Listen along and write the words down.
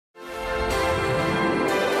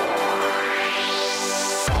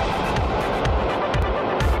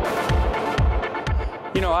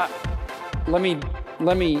Let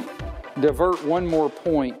me divert one more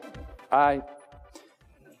point. I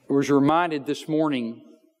was reminded this morning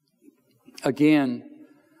again,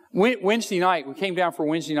 Wednesday night, we came down for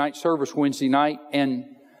Wednesday night service Wednesday night, and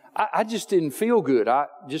I just didn't feel good. I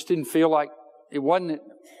just didn't feel like it wasn't,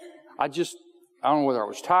 I don't know whether I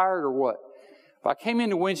was tired or what. But I came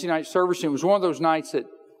into Wednesday night service, and it was one of those nights that,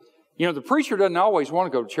 the preacher doesn't always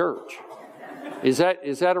want to go to church. Is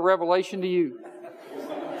that a revelation to you?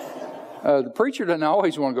 The preacher doesn't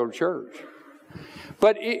always want to go to church.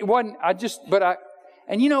 But it wasn't,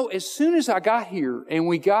 as soon as I got here and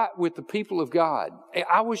we got with the people of God,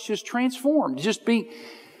 I was just transformed.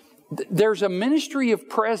 There's a ministry of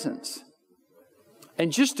presence.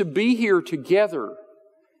 And just to be here together,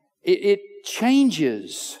 it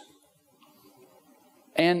changes.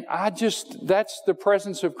 And that's the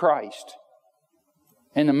presence of Christ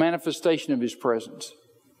and the manifestation of His presence.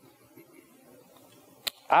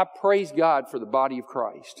 I praise God for the body of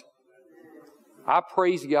Christ. I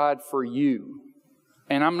praise God for you.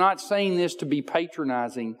 And I'm not saying this to be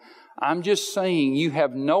patronizing. I'm just saying you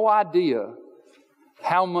have no idea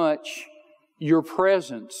how much your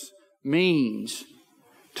presence means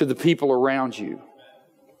to the people around you.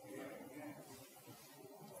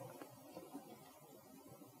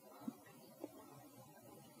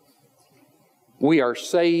 We are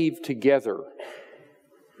saved together.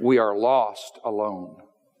 We are lost alone.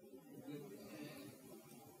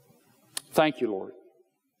 Thank you, Lord,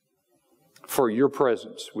 for your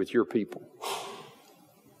presence with your people.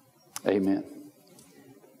 Amen.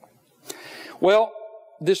 Well,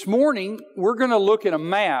 this morning we're going to look at a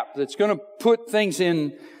map that's going to put things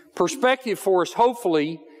in perspective for us,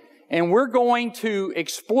 hopefully, and we're going to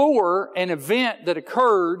explore an event that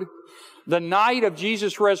occurred the night of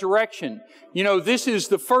Jesus' resurrection. This is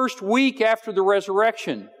the first week after the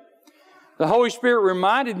resurrection. The Holy Spirit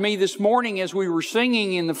reminded me this morning as we were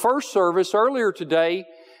singing in the first service earlier today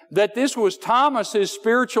that this was Thomas's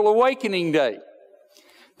spiritual awakening day.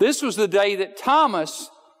 This was the day that Thomas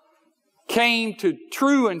came to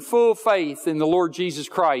true and full faith in the Lord Jesus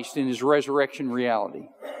Christ in His resurrection reality.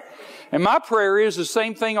 And my prayer is the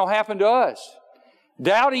same thing will happen to us.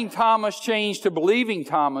 Doubting Thomas changed to believing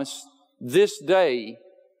Thomas this day,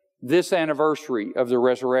 this anniversary of the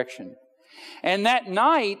resurrection. And that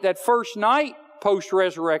night, that first night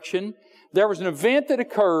post-resurrection, there was an event that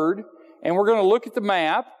occurred, and we're going to look at the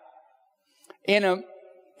map, on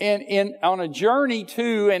a journey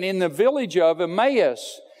to and in the village of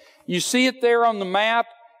Emmaus. You see it there on the map.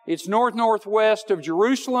 It's northwest of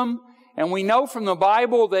Jerusalem, and we know from the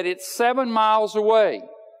Bible that it's 7 miles away.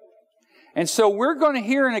 And so we're going to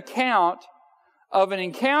hear an account of an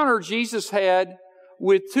encounter Jesus had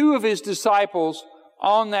with two of His disciples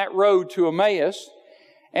on that road to Emmaus.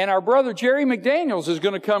 And our brother Jerry McDaniels is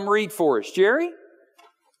going to come read for us. Jerry?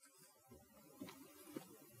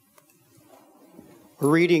 We're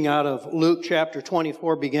reading out of Luke chapter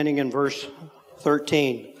 24, beginning in verse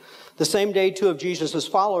 13. The same day, two of Jesus'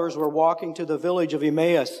 followers were walking to the village of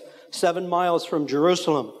Emmaus, 7 miles from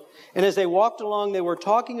Jerusalem. And as they walked along, they were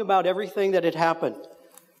talking about everything that had happened.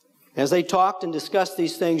 As they talked and discussed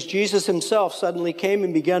these things, Jesus Himself suddenly came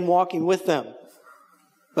and began walking with them.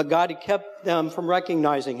 But God had kept them from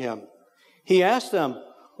recognizing Him. He asked them,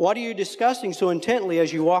 "What are you discussing so intently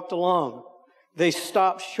as you walked along?" They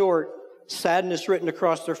stopped short, sadness written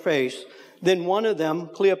across their face. Then one of them,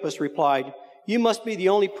 Cleopas, replied, "You must be the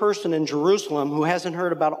only person in Jerusalem who hasn't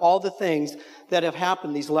heard about all the things that have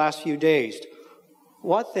happened these last few days."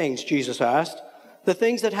 "What things?" Jesus asked. "The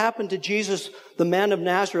things that happened to Jesus, the man of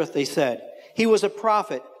Nazareth," they said. "He was a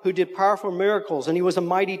prophet who did powerful miracles, and He was a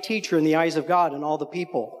mighty teacher in the eyes of God and all the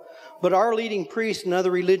people. But our leading priests and other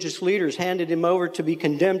religious leaders handed Him over to be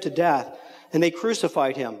condemned to death, and they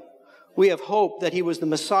crucified Him. We have hoped that He was the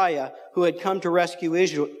Messiah who had come to rescue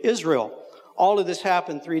Israel. All of this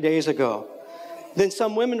happened 3 days ago." Then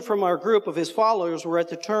some women from our group of His followers were at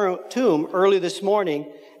the tomb early this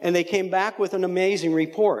morning, and they came back with an amazing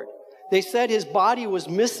report. They said His body was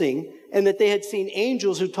missing and that they had seen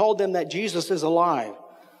angels who told them that Jesus is alive.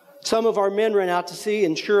 Some of our men ran out to see,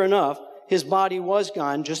 and sure enough, His body was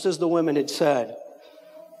gone, just as the women had said.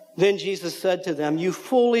 Then Jesus said to them, "You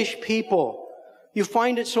foolish people, you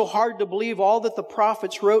find it so hard to believe all that the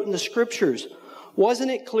prophets wrote in the Scriptures.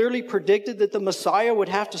 Wasn't it clearly predicted that the Messiah would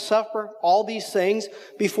have to suffer all these things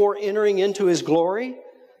before entering into His glory?"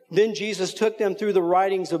 Then Jesus took them through the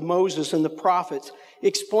writings of Moses and the prophets,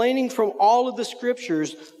 explaining from all of the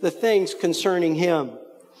Scriptures the things concerning Him.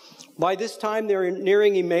 By this time, they were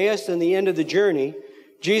nearing Emmaus and the end of the journey.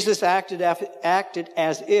 Jesus acted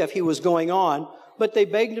as if He was going on, but they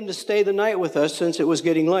begged him to stay the night with us since it was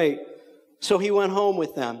getting late. So he went home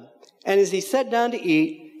with them. And as he sat down to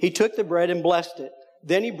eat, he took the bread and blessed it.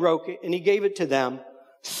 Then he broke it and he gave it to them.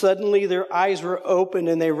 Suddenly their eyes were opened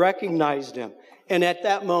and they recognized him. And at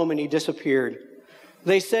that moment he disappeared.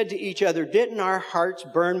 They said to each other, "Didn't our hearts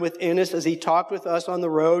burn within us as he talked with us on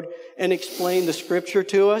the road and explained the scripture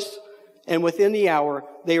to us?" And within the hour,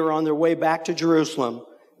 they were on their way back to Jerusalem.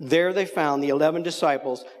 There they found the 11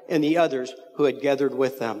 disciples and the others who had gathered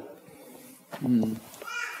with them.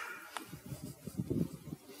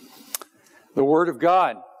 The Word of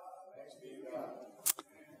God.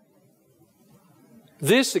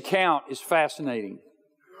 This account is fascinating,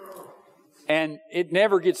 and it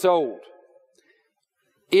never gets old.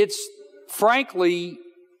 It's, frankly,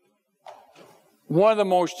 one of the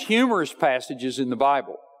most humorous passages in the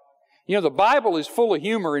Bible. You know, the Bible is full of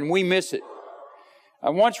humor, and we miss it. I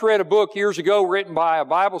once read a book years ago written by a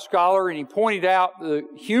Bible scholar, and he pointed out the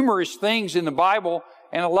humorous things in the Bible,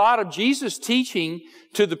 and a lot of Jesus' teaching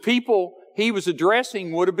to the people he was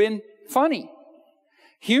addressing would have been funny.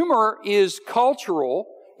 Humor is cultural.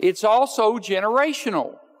 It's also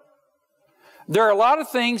generational. There are a lot of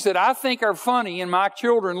things that I think are funny, and my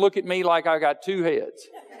children look at me like I got two heads.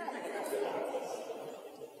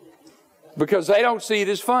 Because they don't see it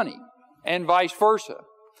as funny, and vice versa.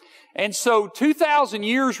 And so 2,000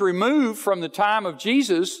 years removed from the time of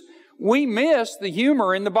Jesus, we miss the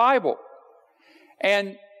humor in the Bible.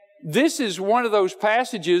 And this is one of those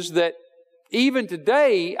passages that even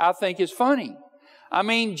today I think is funny. I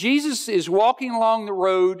mean, Jesus is walking along the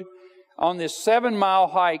road on this 7-mile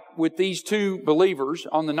hike with these two believers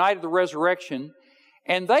on the night of the resurrection,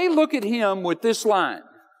 and they look at him with this line,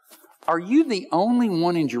 "Are you the only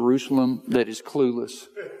one in Jerusalem that is clueless?"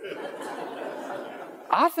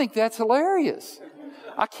 I think that's hilarious.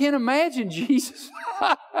 I can't imagine Jesus.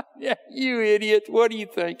 Yeah, you idiot. What are you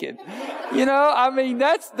thinking? You know, I mean,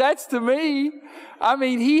 that's to me. I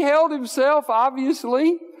mean, he held himself,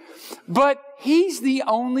 obviously, but he's the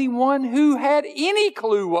only one who had any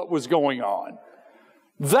clue what was going on.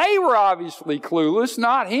 They were obviously clueless,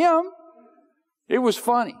 not him. It was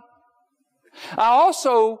funny. I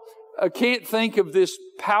also can't think of this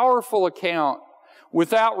powerful account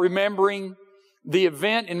without remembering the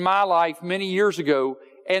event in my life many years ago.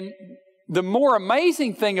 And the more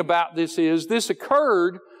amazing thing about this is this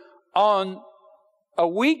occurred on a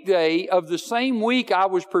weekday of the same week I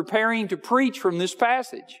was preparing to preach from this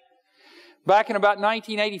passage. Back in about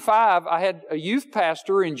 1985, I had a youth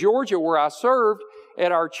pastor in Georgia where I served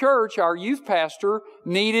at our church. Our youth pastor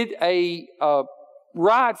needed a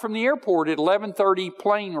ride from the airport at 11:30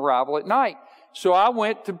 plane arrival at night. So I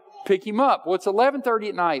went to pick him up. Well, it's 11:30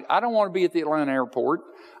 at night. I don't want to be at the Atlanta airport.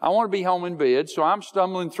 I want to be home in bed. So I'm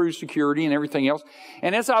stumbling through security and everything else.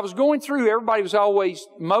 And as I was going through, everybody was always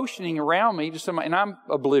motioning around me to somebody, and I'm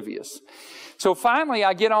oblivious. So finally,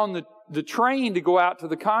 I get on the train to go out to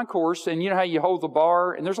the concourse, and you know how you hold the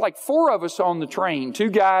bar? And there's like 4 of us on the train.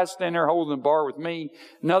 2 guys standing there holding the bar with me.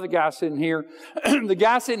 Another guy sitting here. The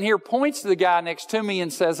guy sitting here points to the guy next to me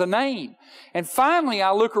and says a name. And finally,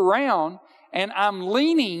 I look around, and I'm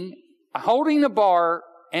leaning, holding the bar,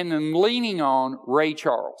 and I'm leaning on Ray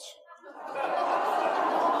Charles.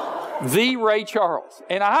 The Ray Charles.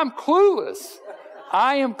 And I'm clueless.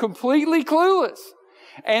 I am completely clueless.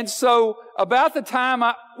 And so about the time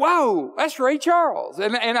whoa, that's Ray Charles.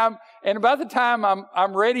 And about the time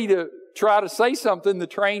I'm ready to try to say something, the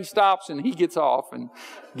train stops and he gets off and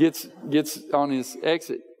gets on his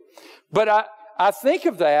exit. But I think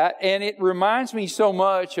of that, and it reminds me so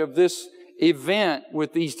much of this event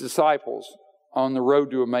with these disciples on the road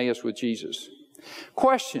to Emmaus with Jesus.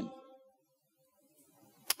 Question.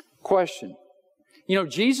 You know,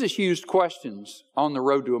 Jesus used questions on the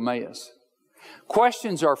road to Emmaus.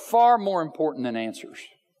 Questions are far more important than answers.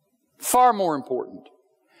 Far more important.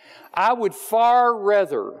 I would far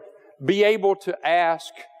rather be able to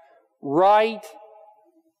ask right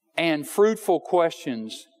and fruitful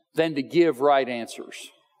questions than to give right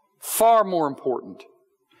answers. Far more important.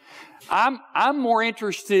 I'm more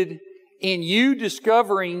interested in you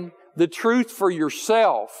discovering the truth for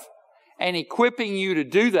yourself and equipping you to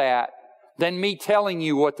do that than me telling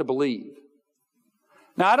you what to believe.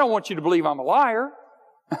 Now, I don't want you to believe I'm a liar.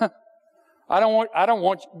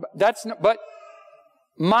 But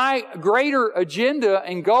my greater agenda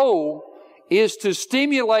and goal is to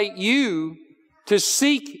stimulate you to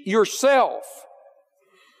seek yourself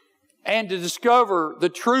and to discover the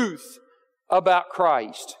truth about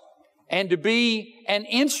Christ and to be an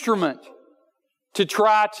instrument to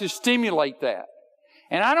try to stimulate that.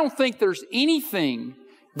 And I don't think there's anything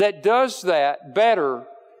that does that better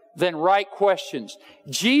than right questions.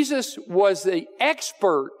 Jesus was the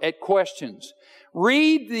expert at questions.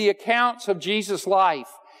 Read the accounts of Jesus' life.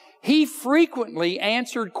 He frequently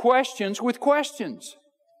answered questions with questions.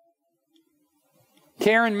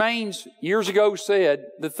 Karen Maines years ago said,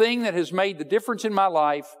 "The thing that has made the difference in my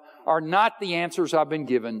life are not the answers I've been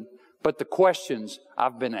given, but the questions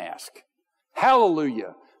I've been asked."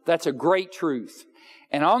 Hallelujah. That's a great truth.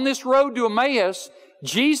 And on this road to Emmaus,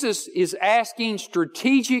 Jesus is asking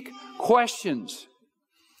strategic questions.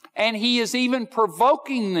 And He is even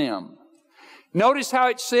provoking them. Notice how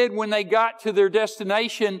it said when they got to their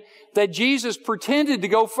destination that Jesus pretended to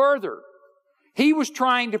go further. He was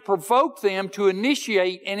trying to provoke them to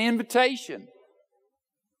initiate an invitation,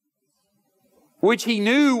 which He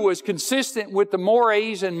knew was consistent with the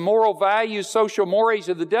mores and moral values, social mores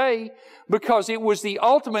of the day, because it was the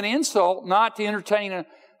ultimate insult not to entertain a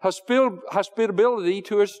hospitability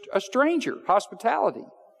to a stranger, hospitality.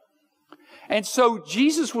 And so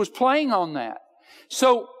Jesus was playing on that.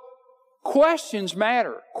 So questions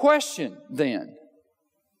matter. Question then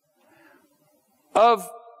of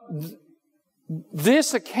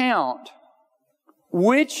this account,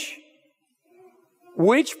 which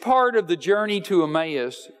part of the journey to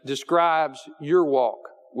Emmaus describes your walk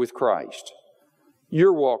with Christ,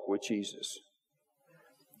 your walk with Jesus?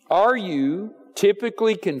 Are you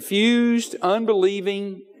typically confused,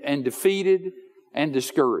 unbelieving, and defeated and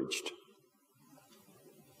discouraged?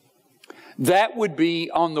 That would be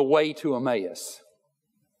on the way to Emmaus.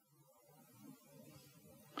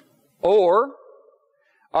 Or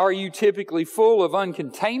are you typically full of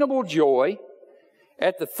uncontainable joy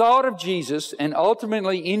at the thought of Jesus and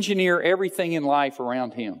ultimately engineer everything in life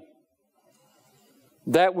around Him?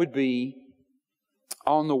 That would be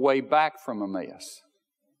on the way back from Emmaus.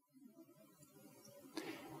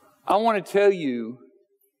 I want to tell you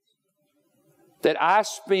that I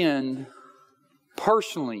spend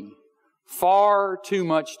personally far too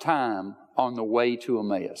much time on the way to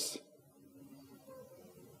Emmaus.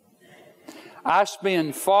 I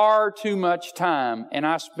spend far too much time and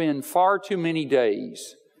I spend far too many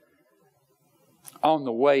days on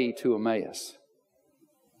the way to Emmaus.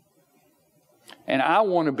 And I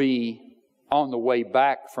want to be on the way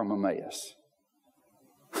back from Emmaus.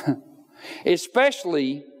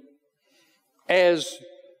 Especially as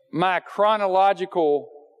my chronological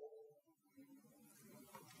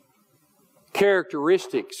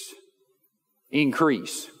characteristics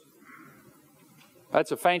increase.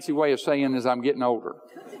 That's a fancy way of saying as I'm getting older.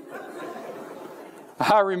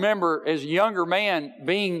 I remember as a younger man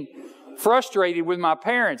being frustrated with my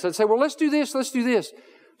parents. I'd say, well, let's do this, let's do this.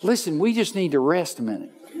 Listen, we just need to rest a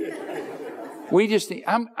minute.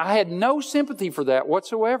 I had no sympathy for that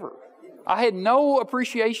whatsoever. I had no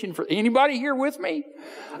appreciation for anybody here with me.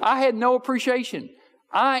 I had no appreciation.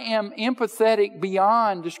 I am empathetic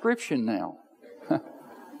beyond description now.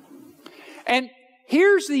 And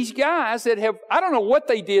here's these guys that have, I don't know what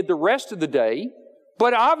they did the rest of the day,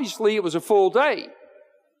 but obviously it was a full day.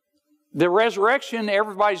 The resurrection,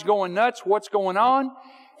 everybody's going nuts. What's going on?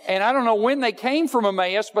 And I don't know when they came from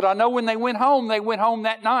Emmaus, but I know when they went home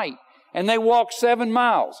that night. And they walked 7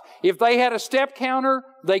 miles. If they had a step counter,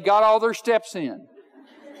 they got all their steps in.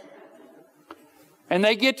 And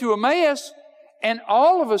they get to Emmaus, and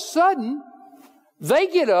all of a sudden, they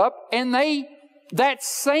get up and they, that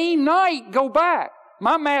same night, go back.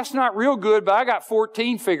 My math's not real good, but I got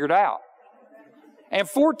 14 figured out. And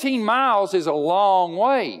 14 miles is a long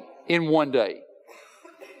way in one day.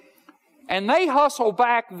 And they hustle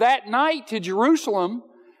back that night to Jerusalem,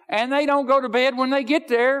 and they don't go to bed when they get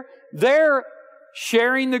there. They're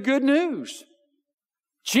sharing the good news.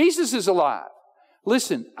 Jesus is alive.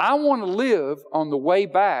 Listen, I want to live on the way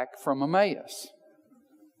back from Emmaus.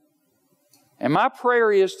 And my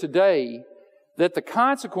prayer is today that the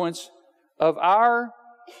consequence of our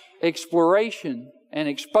exploration and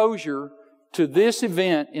exposure to this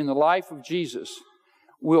event in the life of Jesus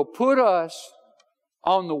will put us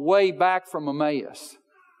on the way back from Emmaus,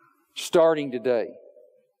 starting today.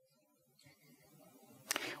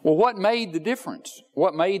 Well, what made the difference?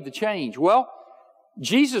 What made the change? Well,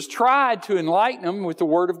 Jesus tried to enlighten them with the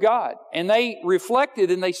Word of God. And they reflected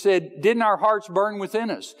and they said, didn't our hearts burn within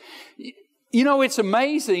us? You know, it's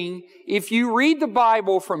amazing if you read the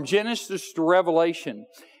Bible from Genesis to Revelation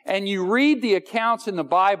and you read the accounts in the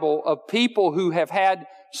Bible of people who have had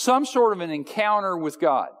some sort of an encounter with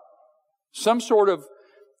God, some sort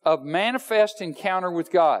of manifest encounter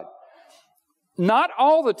with God. Not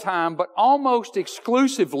all the time, but almost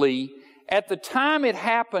exclusively, at the time it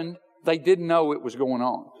happened, they didn't know it was going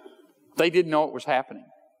on. They didn't know it was happening.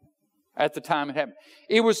 at the time it happened.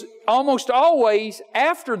 It was almost always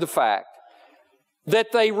after the fact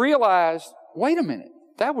that they realized, wait a minute,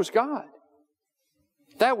 that was God.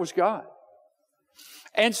 That was God.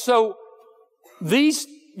 And so these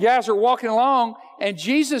guys are walking along, and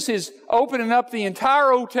Jesus is opening up the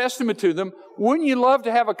entire Old Testament to them. Wouldn't you love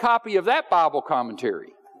to have a copy of that Bible commentary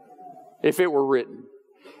if it were written?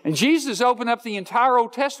 And Jesus opened up the entire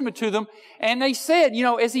Old Testament to them, and they said,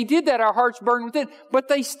 as He did that, our hearts burned within. But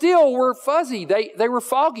they still were fuzzy. They were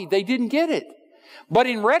foggy. They didn't get it. But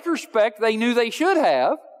in retrospect, they knew they should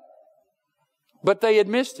have, but they had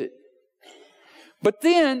missed it. But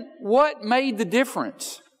then, what made the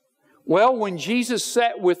difference? Well, when Jesus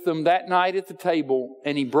sat with them that night at the table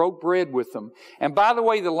and He broke bread with them. And by the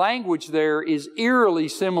way, the language there is eerily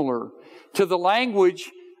similar to the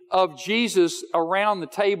language of Jesus around the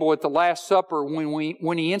table at the Last Supper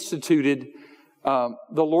when He instituted the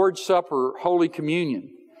Lord's Supper, Holy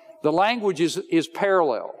Communion. The language is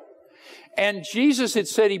parallel. And Jesus had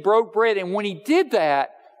said He broke bread, and when He did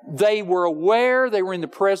that, they were aware they were in the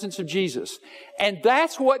presence of Jesus. And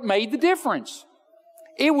that's what made the difference.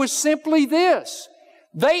 It was simply this.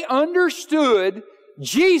 They understood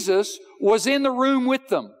Jesus was in the room with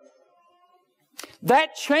them.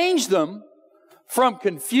 That changed them from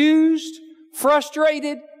confused,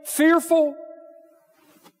 frustrated, fearful,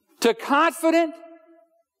 to confident,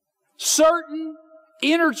 certain,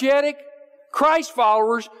 energetic Christ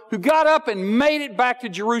followers who got up and made it back to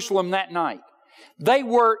Jerusalem that night. They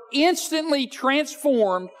were instantly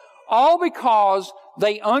transformed, all because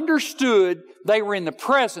they understood they were in the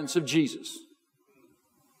presence of Jesus.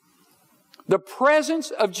 The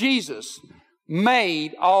presence of Jesus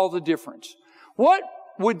made all the difference. What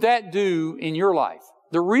would that do in your life?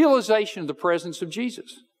 The realization of the presence of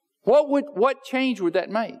Jesus. What change would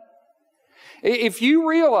that make? If you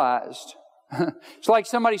realized, it's like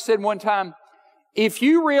somebody said one time, if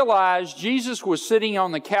you realized Jesus was sitting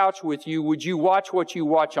on the couch with you, would you watch what you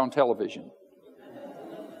watch on television?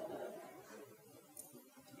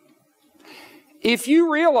 If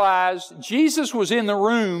you realized Jesus was in the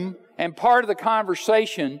room and part of the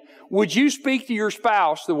conversation, would you speak to your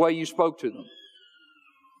spouse the way you spoke to them?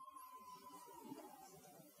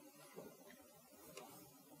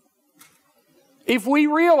 If we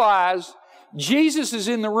realize Jesus is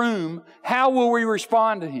in the room, how will we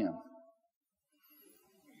respond to Him?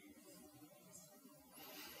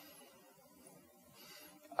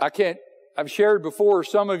 I've shared before,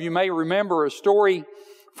 some of you may remember a story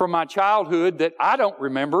from my childhood that I don't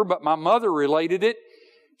remember, but my mother related it,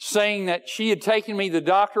 saying that she had taken me to the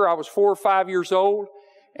doctor. I was 4 or 5 years old,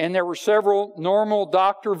 and there were several normal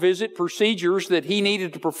doctor visit procedures that he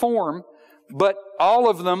needed to perform, but all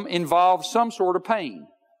of them involved some sort of pain.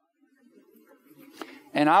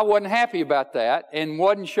 And I wasn't happy about that and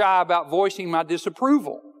wasn't shy about voicing my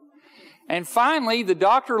disapproval. And finally, the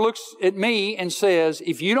doctor looks at me and says,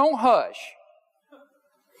 if you don't hush,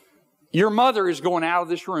 your mother is going out of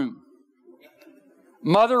this room.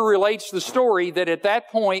 Mother relates the story that at that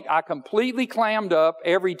point, I completely clammed up,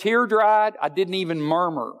 every tear dried, I didn't even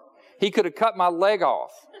murmur. He could have cut my leg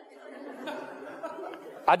off.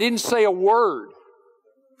 I didn't say a word.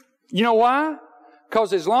 You know why?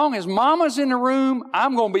 Because as long as Mama's in the room,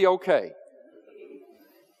 I'm going to be okay.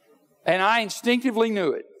 And I instinctively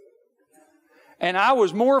knew it. And I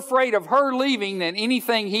was more afraid of her leaving than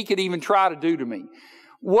anything he could even try to do to me.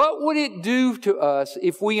 What would it do to us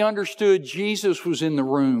if we understood Jesus was in the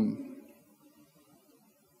room?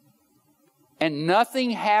 And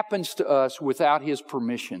nothing happens to us without His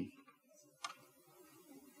permission.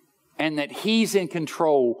 And that He's in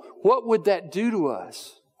control. What would that do to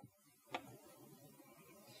us?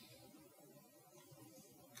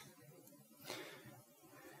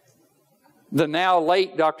 The now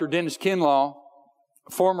late Dr. Dennis Kinlaw,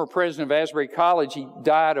 former president of Asbury College, he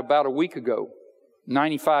died about a week ago,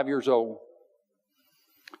 95 years old.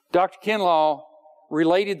 Dr. Kinlaw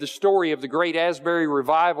related the story of the great Asbury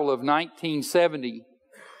revival of 1970,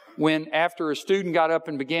 when after a student got up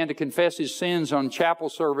and began to confess his sins on chapel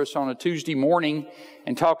service on a Tuesday morning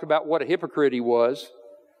and talked about what a hypocrite he was.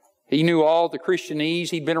 He knew all the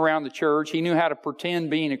Christianese. He'd been around the church. He knew how to pretend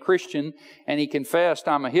being a Christian, and he confessed,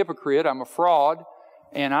 I'm a hypocrite, I'm a fraud,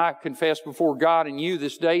 and I confess before God and you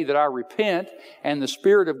this day that I repent. And the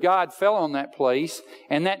Spirit of God fell on that place,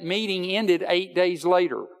 and that meeting ended 8 days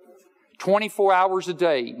later. 24 hours a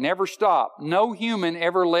day, never stopped. No human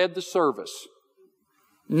ever led the service.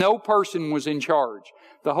 No person was in charge.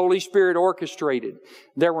 The Holy Spirit orchestrated.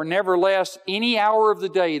 There were never less, any hour of the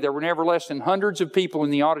day, there were never less than hundreds of people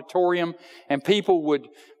in the auditorium, and people would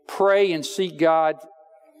pray and seek God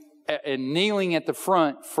and kneeling at the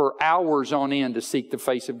front for hours on end to seek the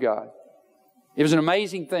face of God. It was an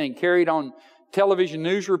amazing thing, carried on television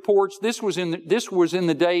news reports. This was in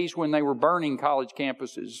the days when they were burning college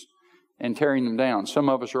campuses and tearing them down. Some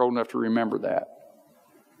of us are old enough to remember that.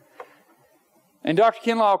 And Dr.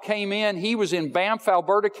 Kinlaw came in. He was in Banff,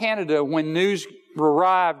 Alberta, Canada, when news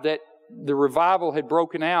arrived that the revival had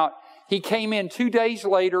broken out. He came in 2 days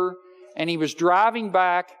later, and he was driving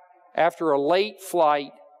back after a late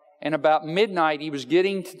flight, and about midnight he was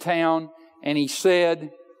getting to town, and he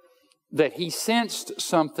said that he sensed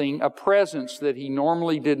something, a presence that he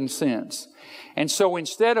normally didn't sense. And so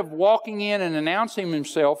instead of walking in and announcing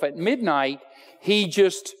himself at midnight, he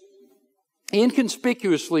just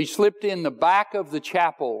inconspicuously slipped in the back of the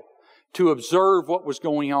chapel to observe what was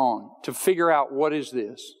going on, to figure out what is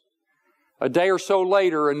this. A day or so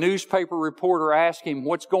later, a newspaper reporter asked him,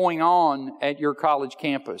 "What's going on at your college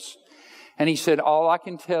campus?" And he said, "All I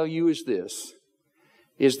can tell you is this,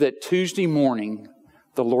 is that Tuesday morning,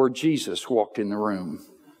 the Lord Jesus walked in the room,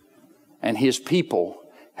 and His people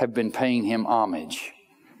have been paying Him homage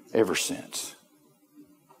ever since."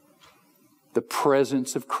 The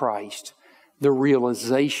presence of Christ, the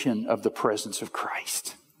realization of the presence of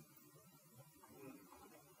Christ.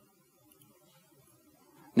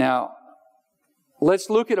 Now, let's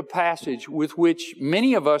look at a passage with which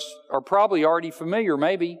many of us are probably already familiar,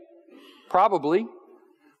 probably.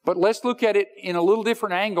 But let's look at it in a little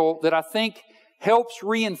different angle that I think helps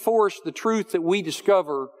reinforce the truth that we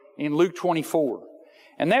discover in Luke 24.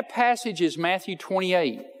 And that passage is Matthew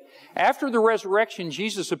 28. After the resurrection,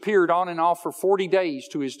 Jesus appeared on and off for 40 days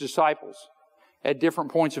to His disciples at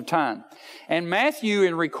different points of time. And Matthew,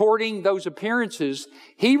 in recording those appearances,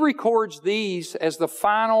 he records these as the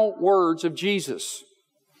final words of Jesus,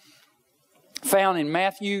 found in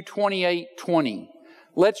Matthew 28:20.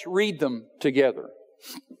 Let's read them together.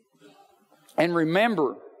 "And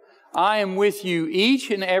remember, I am with you each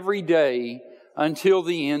and every day until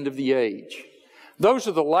the end of the age." Those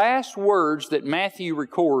are the last words that Matthew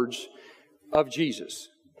records of Jesus.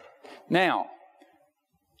 Now,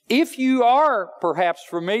 if you are perhaps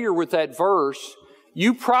familiar with that verse,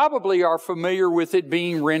 you probably are familiar with it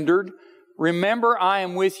being rendered, "Remember, I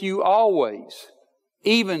am with you always,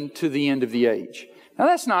 even to the end of the age." Now,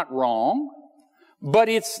 that's not wrong, but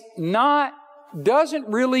doesn't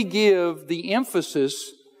really give the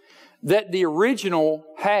emphasis that the original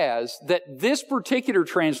has, that this particular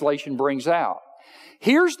translation brings out.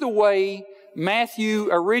 Here's the way Matthew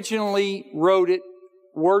originally wrote it,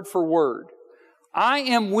 word for word. "I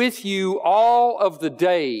am with you all of the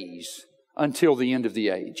days until the end of the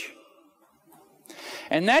age."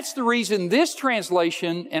 And that's the reason this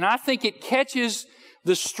translation, and I think it catches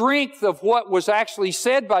the strength of what was actually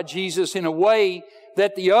said by Jesus in a way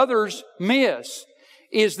that the others miss,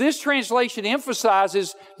 is this translation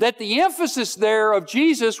emphasizes that the emphasis there of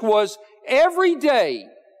Jesus was every day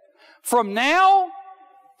from now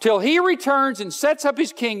till He returns and sets up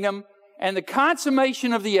His kingdom and the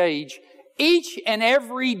consummation of the age. Each and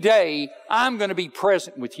every day, I'm going to be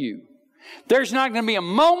present with you. There's not going to be a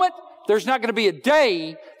moment, there's not going to be a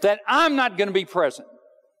day that I'm not going to be present.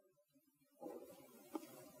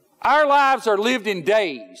 Our lives are lived in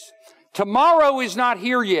days. Tomorrow is not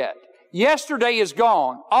here yet. Yesterday is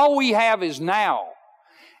gone. All we have is now.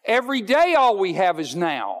 Every day, all we have is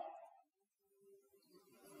now.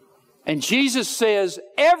 And Jesus says,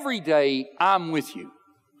 every day, I'm with you.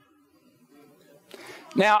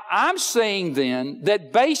 Now, I'm saying then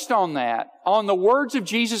that based on that, on the words of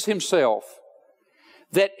Jesus Himself,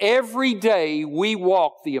 that every day we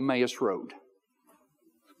walk the Emmaus Road.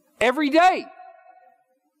 Every day.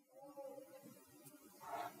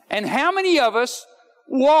 And how many of us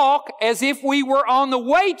walk as if we were on the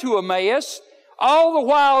way to Emmaus, all the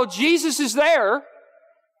while Jesus is there,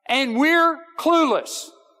 and we're clueless?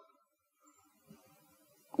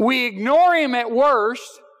 We ignore Him at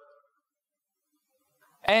worst,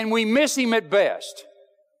 and we miss Him at best.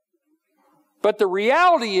 But the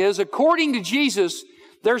reality is, according to Jesus,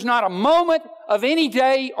 there's not a moment of any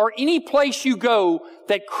day or any place you go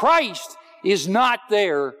that Christ is not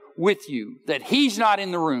there with you, that He's not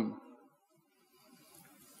in the room.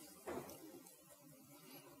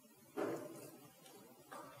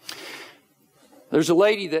 There's a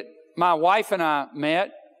lady that my wife and I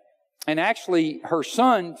met, and actually her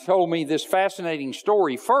son told me this fascinating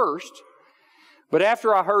story first. But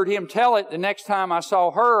after I heard him tell it, the next time I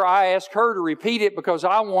saw her, I asked her to repeat it because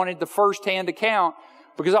I wanted the first-hand account,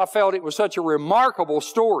 because I felt it was such a remarkable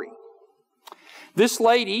story. This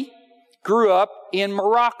lady grew up in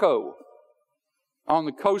Morocco, on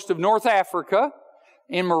the coast of North Africa,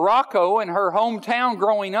 in Morocco, and her hometown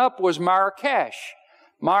growing up was Marrakesh.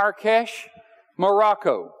 Marrakesh,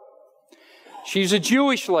 Morocco. She's a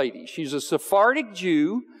Jewish lady. She's a Sephardic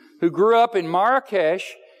Jew who grew up in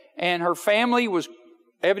Marrakesh, and her family was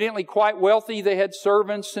evidently quite wealthy. They had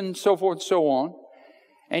servants and so forth and so on.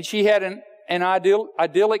 And she had an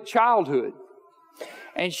idyllic childhood.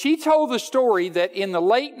 And she told the story that in the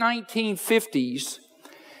late 1950s,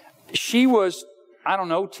 she was,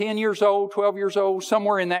 10 years old, 12 years old,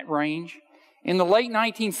 somewhere in that range, in the late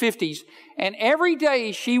 1950s. And every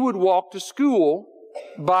day she would walk to school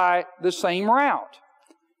by the same route.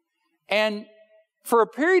 And for a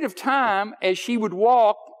period of time, as she would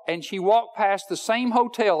walk, and she walked past the same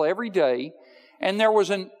hotel every day, and there was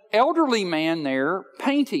an elderly man there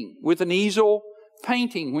painting with an easel,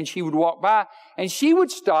 painting when she would walk by. And she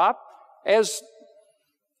would stop, as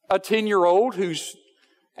a 10-year-old who's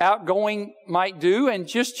outgoing might do, and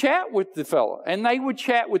just chat with the fellow. And they would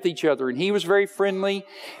chat with each other, and he was very friendly.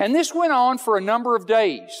 And this went on for a number of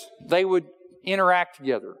days. They would interact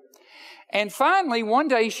together. And finally, one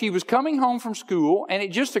day she was coming home from school, and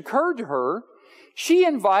it just occurred to her, she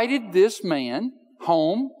invited this man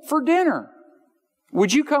home for dinner.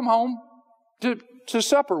 Would you come home to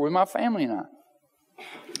supper with my family and I?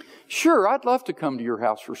 Sure, I'd love to come to your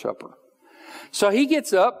house for supper. So he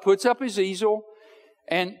gets up, puts up his easel,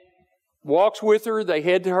 and walks with her. They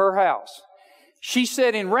head to her house. She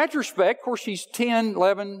said in retrospect, of course she's 10,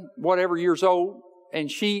 11, whatever years old, and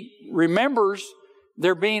she remembers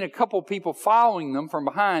there being a couple people following them from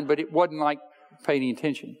behind, but it wasn't like paying any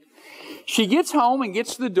attention. She gets home and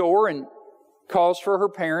gets to the door and calls for her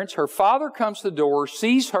parents. Her father comes to the door,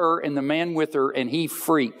 sees her and the man with her, and he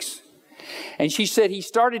freaks. And she said, he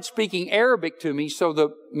started speaking Arabic to me so the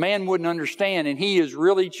man wouldn't understand, and he is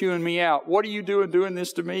really chewing me out. What are you doing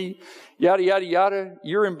this to me? Yada, yada, yada.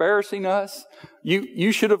 You're embarrassing us.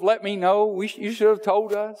 You should have let me know. You should have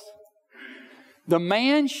told us. The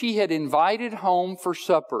man she had invited home for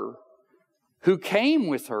supper, who came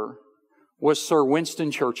with her, was Sir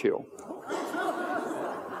Winston Churchill.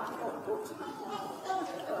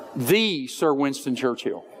 The Sir Winston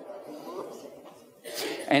Churchill.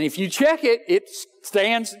 And if you check it, it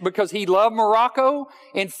stands because he loved Morocco.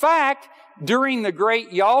 In fact, during the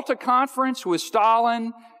great Yalta Conference with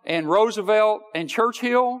Stalin and Roosevelt and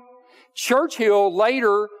Churchill, Churchill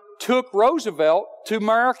later took Roosevelt to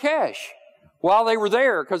Marrakesh while they were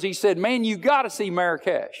there, because he said, man, you got to see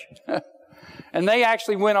Marrakesh. And they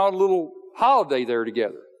actually went on a little holiday there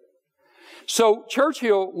together. So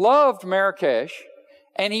Churchill loved Marrakesh,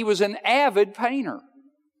 and he was an avid painter.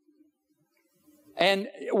 And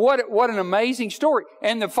what an amazing story.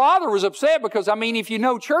 And the father was upset because, if you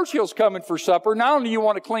know Churchill's coming for supper, not only do you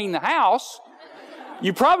want to clean the house,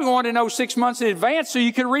 you probably want to know 6 months in advance so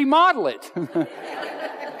you can remodel it.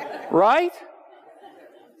 Right?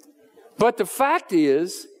 But the fact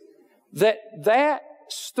is that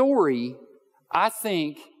story, I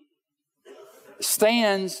think,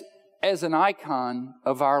 stands as an icon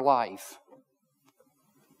of our life.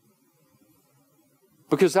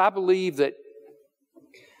 Because I believe that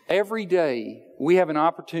every day we have an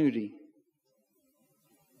opportunity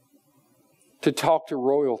to talk to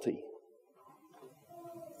royalty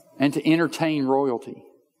and to entertain royalty,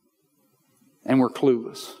 and we're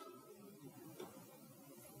clueless.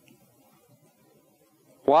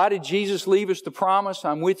 Why did Jesus leave us the promise,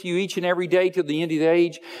 I'm with you each and every day till the end of the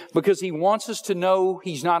age? Because He wants us to know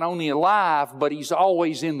He's not only alive, but He's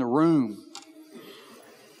always in the room.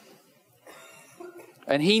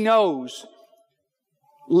 And He knows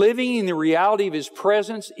living in the reality of His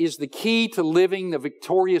presence is the key to living the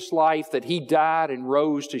victorious life that He died and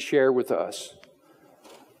rose to share with us.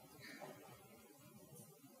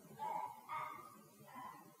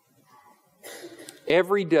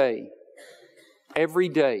 Every day,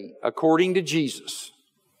 according to Jesus,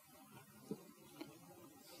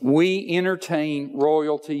 we entertain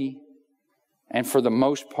royalty, and for the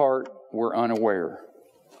most part, we're unaware.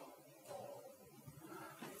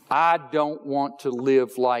 I don't want to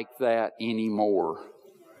live like that anymore.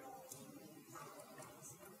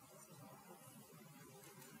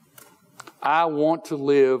 I want to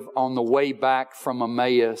live on the way back from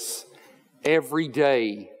Emmaus every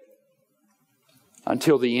day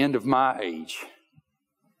until the end of my age.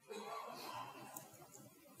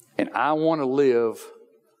 And I want to live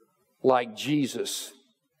like Jesus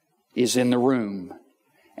is in the room,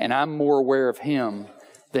 and I'm more aware of Him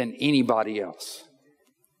than anybody else.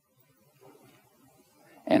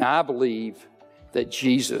 And I believe that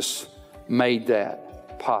Jesus made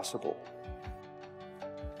that possible.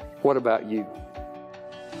 What about you?